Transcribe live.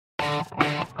Hi,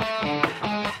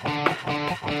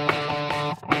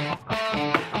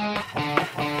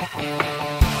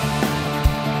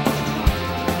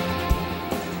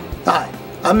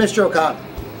 I'm Mr. O'Connor,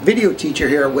 video teacher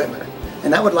here at Whitmer,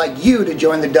 and I would like you to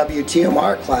join the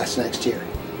WTMR class next year.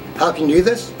 How can you do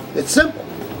this? It's simple.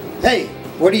 Hey,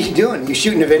 what are you doing? You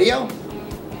shooting a video?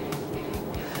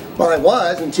 Well, I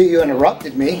was until you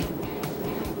interrupted me.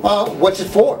 Well, what's it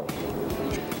for?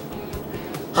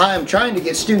 I am trying to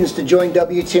get students to join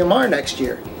WTMR next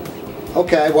year.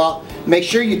 Okay, well, make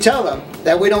sure you tell them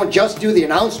that we don't just do the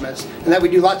announcements and that we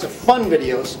do lots of fun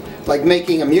videos, like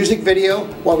making a music video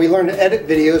while we learn to edit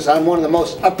videos on one of the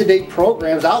most up-to-date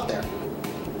programs out there.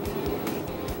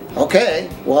 Okay,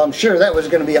 well, I'm sure that was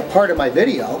going to be a part of my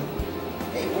video.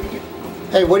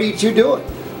 Hey, what are you two doing?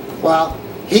 Well,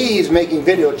 he's making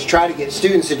videos to try to get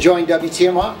students to join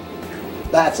WTMR.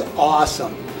 That's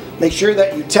awesome. Make sure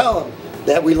that you tell them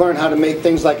that we learn how to make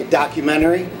things like a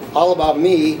documentary all about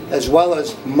me, as well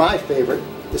as my favorite,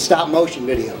 the stop motion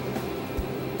video.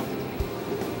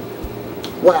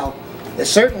 Well, it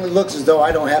certainly looks as though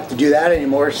I don't have to do that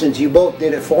anymore since you both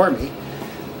did it for me.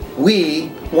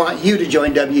 We want you to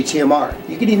join WTMR.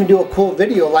 You can even do a cool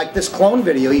video like this clone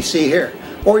video you see here.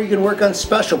 Or you can work on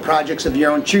special projects of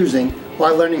your own choosing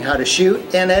while learning how to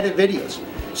shoot and edit videos.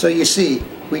 So you see,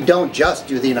 we don't just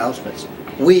do the announcements.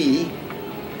 We,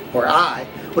 or I,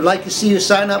 would like to see you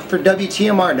sign up for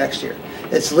WTMR next year.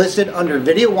 It's listed under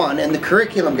Video 1 in the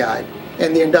curriculum guide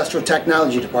in the Industrial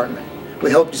Technology Department.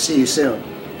 We hope to see you soon.